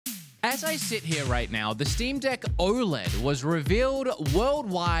As I sit here right now, the Steam Deck OLED was revealed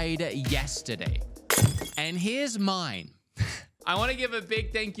worldwide yesterday. And here's mine. I want to give a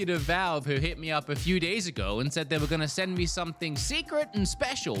big thank you to Valve, who hit me up a few days ago and said they were going to send me something secret and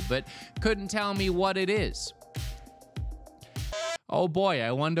special, but couldn't tell me what it is. Oh boy,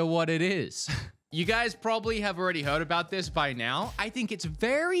 I wonder what it is. You guys probably have already heard about this by now. I think it's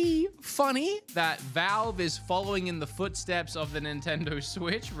very funny that Valve is following in the footsteps of the Nintendo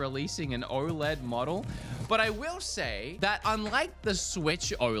Switch, releasing an OLED model. But I will say that unlike the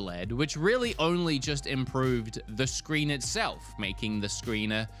Switch OLED, which really only just improved the screen itself, making the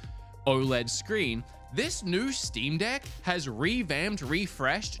screen a OLED screen, this new Steam Deck has revamped,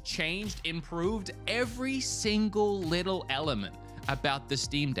 refreshed, changed, improved every single little element about the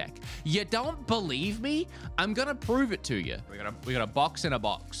Steam Deck. You don't believe me? I'm gonna prove it to you. We got a box in a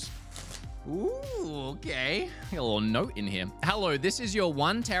box. Ooh, okay. Got a little note in here. Hello, this is your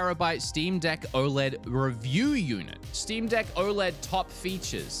 1 terabyte Steam Deck OLED review unit. Steam Deck OLED top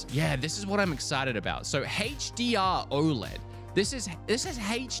features. Yeah, this is what I'm excited about. So HDR OLED. This is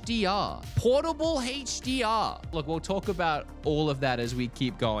HDR, portable HDR. Look, we'll talk about all of that as we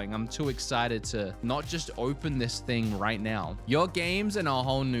keep going. I'm too excited to not just open this thing right now. Your games in a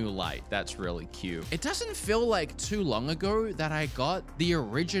whole new light. That's really cute. It doesn't feel like too long ago that I got the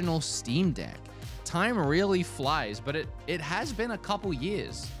original Steam Deck. Time really flies, but it has been a couple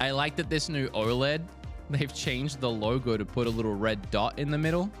years. I like that this new OLED, they've changed the logo to put a little red dot in the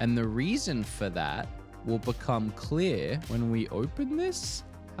middle. And the reason for that will become clear when we open this.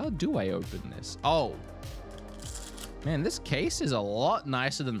 How do I open this? Oh, man, this case is a lot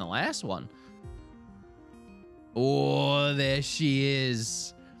nicer than the last one. Oh, there she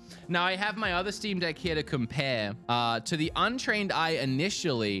is. Now, I have my other Steam Deck here to compare. To the untrained eye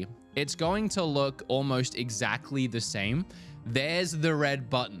initially, it's going to look almost exactly the same. There's the red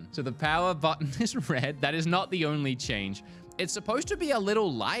button. So the power button is red. That is not the only change. It's supposed to be a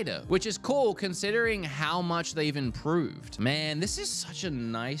little lighter, which is cool considering how much they've improved. Man, this is such a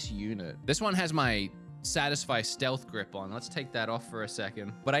nice unit. This one has my Satisfy stealth grip on. Let's take that off for a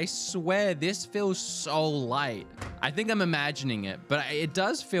second. But I swear this feels so light. I think I'm imagining it, but it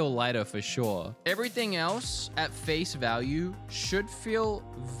does feel lighter for sure. Everything else at face value should feel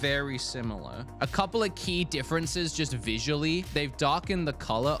very similar. A couple of key differences just visually. They've darkened the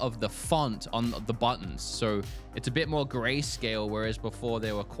color of the font on the buttons. So it's a bit more grayscale, whereas before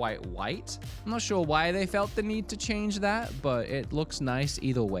they were quite white. I'm not sure why they felt the need to change that, but it looks nice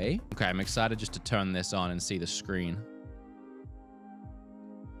either way. Okay, I'm excited just to turn this on and see the screen.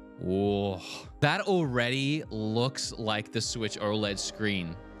 Whoa, that already looks like the Switch OLED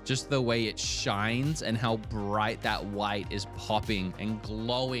screen. Just the way it shines and how bright that white is popping and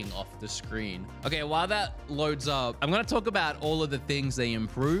glowing off the screen. Okay, while that loads up, I'm gonna talk about all of the things they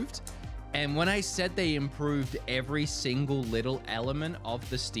improved. And when I said they improved every single little element of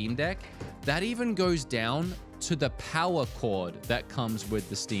the Steam Deck, that even goes down to the power cord that comes with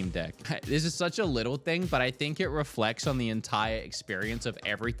the Steam Deck. This is such a little thing, but I think it reflects on the entire experience of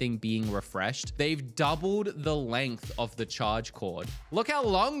everything being refreshed. They've doubled the length of the charge cord. Look how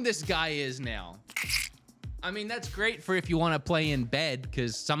long this guy is now. I mean, that's great for if you want to play in bed,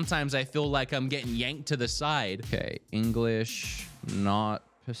 because sometimes I feel like I'm getting yanked to the side. Okay, English, not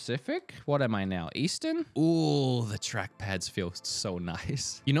Pacific? What am I now? Eastern? Ooh, the trackpads feel so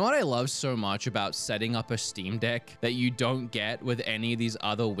nice. You know what I love so much about setting up a Steam Deck that you don't get with any of these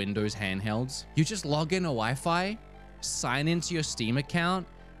other Windows handhelds? You just log in a Wi-Fi, sign into your Steam account,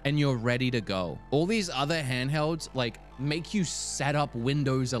 and you're ready to go. All these other handhelds like make you set up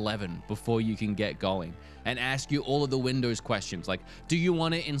Windows 11 before you can get going and ask you all of the Windows questions like, do you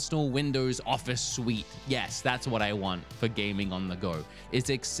want to install Windows Office Suite? Yes, that's what I want for gaming on the go.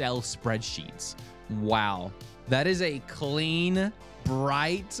 It's Excel spreadsheets. Wow, that is a clean,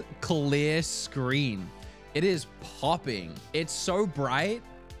 bright, clear screen. It is popping. It's so bright,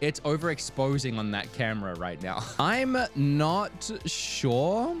 it's overexposing on that camera right now. I'm not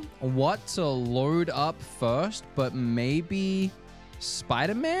sure what to load up first, but maybe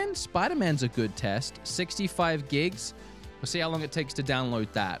Spider-Man? Spider-Man's a good test. 65 gigs. We'll see how long it takes to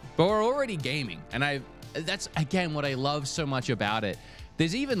download that. But we're already gaming, and that's, again, what I love so much about it.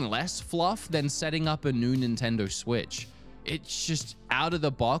 There's even less fluff than setting up a new Nintendo Switch. It's just out of the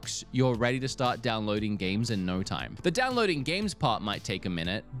box, you're ready to start downloading games in no time. The downloading games part might take a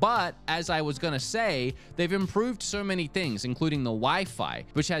minute, but as I was gonna say, they've improved so many things, including the Wi-Fi,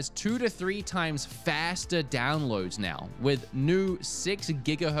 which has 2 to 3 times faster downloads now with new 6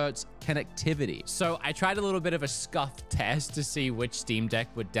 gigahertz connectivity. So I tried a little bit of a scuff test to see which Steam Deck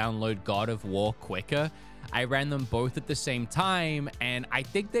would download God of War quicker. I ran them both at the same time, and I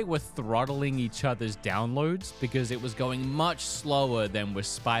think they were throttling each other's downloads because it was going much slower than with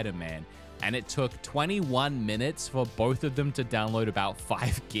Spider-Man. And it took 21 minutes for both of them to download about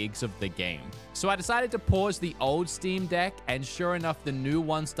 5 gigs of the game. So I decided to pause the old Steam Deck, and sure enough, the new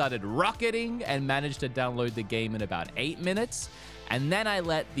one started rocketing and managed to download the game in about 8 minutes. And then I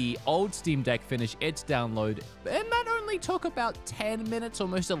let the old Steam Deck finish its download, and that only took about 10 minutes,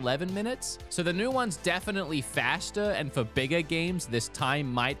 almost 11 minutes. So the new one's definitely faster, and for bigger games, this time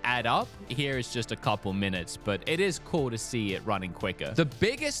might add up. Here is just a couple minutes, but it is cool to see it running quicker. The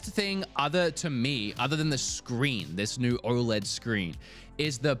biggest thing other than the screen, this new OLED screen,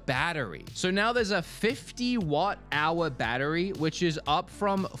 is the battery. So now there's a 50 watt-hour battery, which is up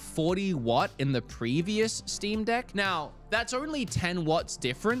from 40 watt in the previous Steam Deck. Now, that's only 10 watts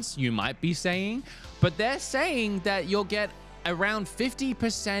difference, you might be saying, but they're saying that you'll get around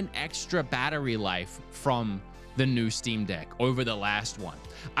 50% extra battery life from the new Steam Deck over the last one.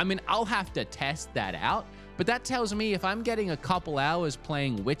 I mean, I'll have to test that out, but that tells me if I'm getting a couple hours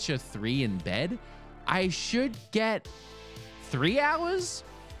playing Witcher 3 in bed, I should get 3 hours,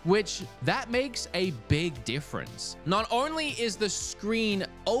 which that makes a big difference. Not only is the screen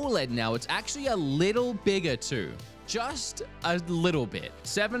OLED now, it's actually a little bigger too. Just a little bit.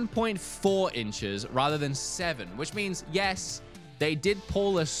 7.4 inches rather than 7, which means, yes, they did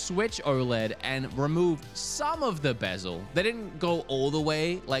pull a Switch OLED and remove some of the bezel. They didn't go all the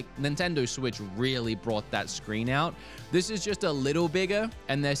way, like Nintendo Switch really brought that screen out. This is just a little bigger,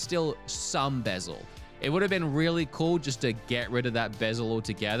 and there's still some bezel. It would have been really cool just to get rid of that bezel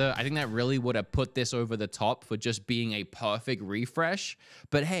altogether. I think that really would have put this over the top for just being a perfect refresh.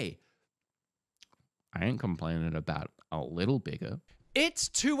 But hey, I ain't complaining about a little bigger. It's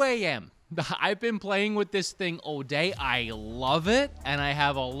 2 a.m. I've been playing with this thing all day. I love it, and I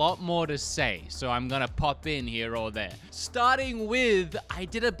have a lot more to say, so I'm gonna pop in here or there. Starting with, I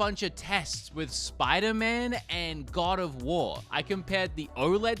did a bunch of tests with Spider-Man and God of War. I compared the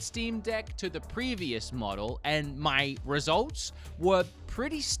OLED Steam Deck to the previous model, and my results were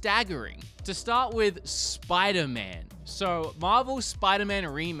pretty staggering. To start with Spider-Man. So Marvel's Spider-Man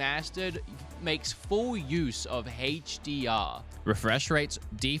Remastered makes full use of HDR. Refresh rates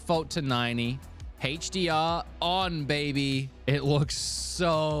default to 90. HDR on, baby. It looks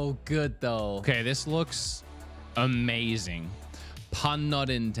so good though. Okay, this looks amazing. Pun not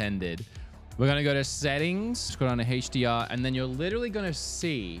intended. We're gonna go to settings, go down to HDR, and then you're literally gonna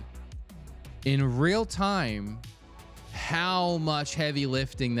see in real time how much heavy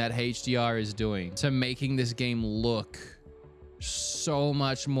lifting that HDR is doing to making this game look so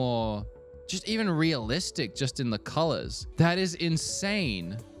much more just even realistic just in the colors. That is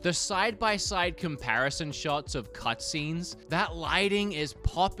insane. The side-by-side comparison shots of cutscenes, that lighting is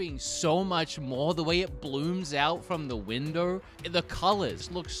popping so much more. The way it blooms out from the window, the colors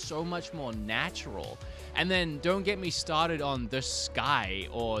look so much more natural. And then don't get me started on the sky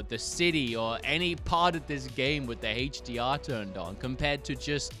or the city or any part of this game with the HDR turned on compared to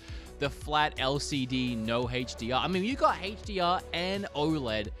just the flat LCD, no HDR. I mean, you got HDR and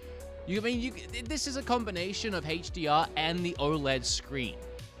OLED. This is a combination of HDR and the OLED screen.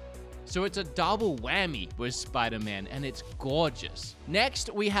 So it's a double whammy with Spider-Man, and it's gorgeous.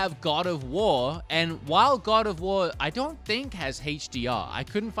 Next, we have God of War, and while God of War, I don't think has HDR, I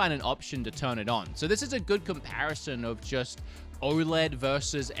couldn't find an option to turn it on. So this is a good comparison of just OLED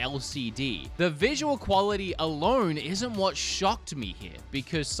versus LCD. The visual quality alone isn't what shocked me here,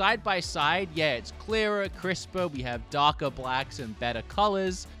 because side by side, yeah, it's clearer, crisper, we have darker blacks and better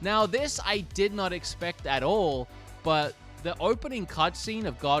colors. Now this I did not expect at all, but the opening cutscene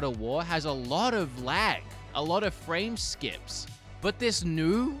of God of War has a lot of lag, a lot of frame skips. But this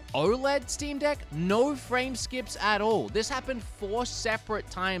new OLED Steam Deck, no frame skips at all. This happened 4 separate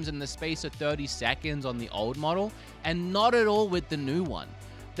times in the space of 30 seconds on the old model, and not at all with the new one.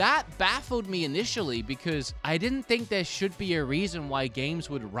 That baffled me initially because I didn't think there should be a reason why games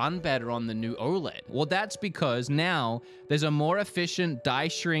would run better on the new OLED. Well, that's because now there's a more efficient die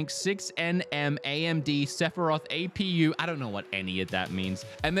shrink 6nm AMD Sephiroth APU. I don't know what any of that means.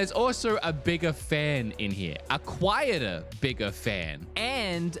 And there's also a bigger fan in here, a quieter, bigger fan,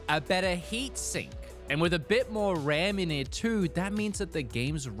 and a better heat sink. And with a bit more RAM in it too, that means that the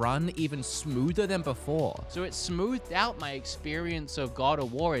games run even smoother than before. So it smoothed out my experience of God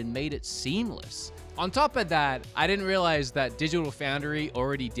of War and made it seamless. On top of that, I didn't realize that Digital Foundry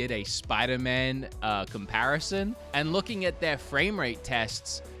already did a Spider-Man comparison. And looking at their frame rate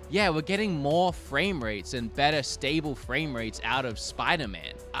tests, Yeah, we're getting more frame rates and better stable frame rates out of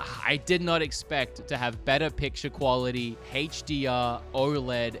Spider-Man. I did not expect to have better picture quality, HDR,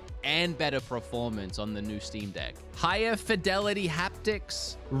 OLED, and better performance on the new Steam Deck. Higher fidelity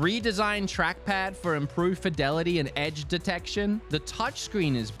haptics, redesigned trackpad for improved fidelity and edge detection. The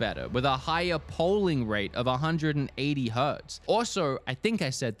touchscreen is better with a higher polling rate of 180 Hertz. Also, I think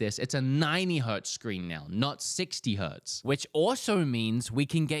I said this, it's a 90 Hertz screen now, not 60 Hertz, which also means we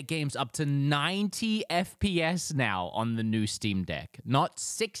can get games up to 90 FPS now on the new Steam Deck, not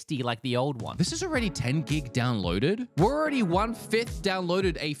 60 like the old one. This is already 10 gig downloaded. We're already 1/5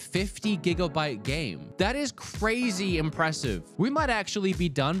 downloaded a 50 gigabyte game. That is crazy impressive. We might actually be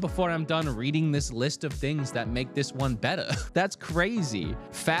done before I'm done reading this list of things that make this one better. That's crazy.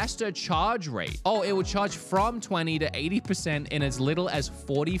 Faster charge rate. Oh, it will charge from 20 to 80% in as little as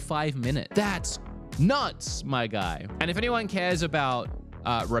 45 minutes. That's nuts, my guy. And if anyone cares about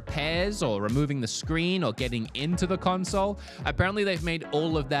repairs or removing the screen or getting into the console, apparently they've made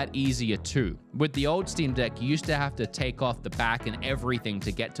all of that easier too. With the old Steam Deck, you used to have to take off the back and everything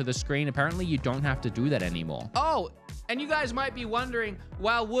to get to the screen. Apparently you don't have to do that anymore. Oh, and you guys might be wondering,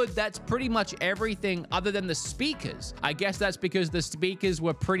 well, Wood, that's pretty much everything other than the speakers. I guess that's because the speakers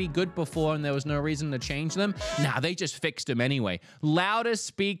were pretty good before and there was no reason to change them. Nah, they just fixed them anyway. Louder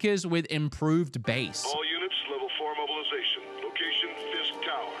speakers with improved bass. All units, level 4 mobilization. Location, Fisk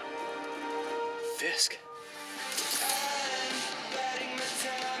Tower. Fisk?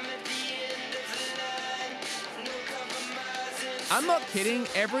 I'm not kidding.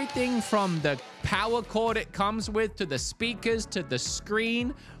 Everything from the power cord it comes with, to the speakers, to the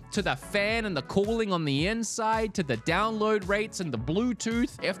screen, to the fan and the cooling on the inside, to the download rates and the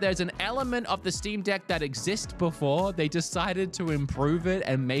Bluetooth. If there's an element of the Steam Deck that exists before, they decided to improve it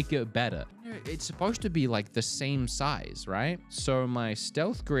and make it better. It's supposed to be like the same size, right? So my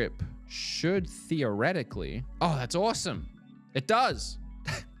stealth grip should theoretically... Oh, that's awesome. It does.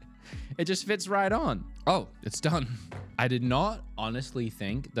 It just fits right on. Oh, it's done. I did not honestly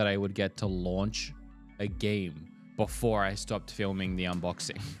think that I would get to launch a game before I stopped filming the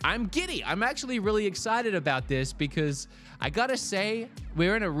unboxing. I'm giddy. I'm actually really excited about this because I gotta say,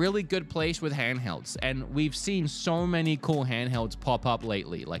 we're in a really good place with handhelds, and we've seen so many cool handhelds pop up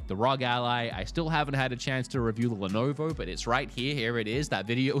lately, like the ROG Ally. I still haven't had a chance to review the Lenovo, but it's right here. Here it is. That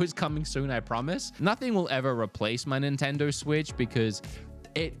video is coming soon, I promise. Nothing will ever replace my Nintendo Switch because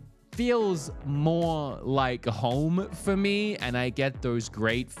it feels more like home for me, and I get those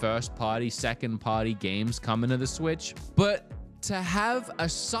great first-party, second-party games coming to the Switch. But to have a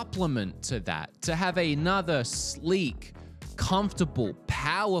supplement to that, to have another sleek, comfortable,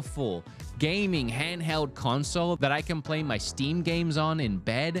 powerful gaming handheld console that I can play my Steam games on in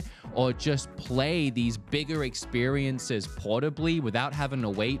bed, or just play these bigger experiences portably without having to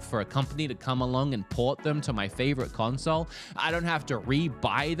wait for a company to come along and port them to my favorite console. I don't have to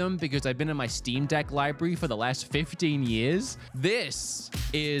re-buy them because I've been in my Steam Deck library for the last 15 years. This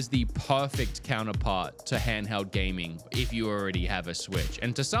is the perfect counterpart to handheld gaming if you already have a Switch.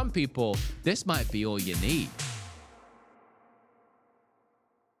 And to some people, this might be all you need.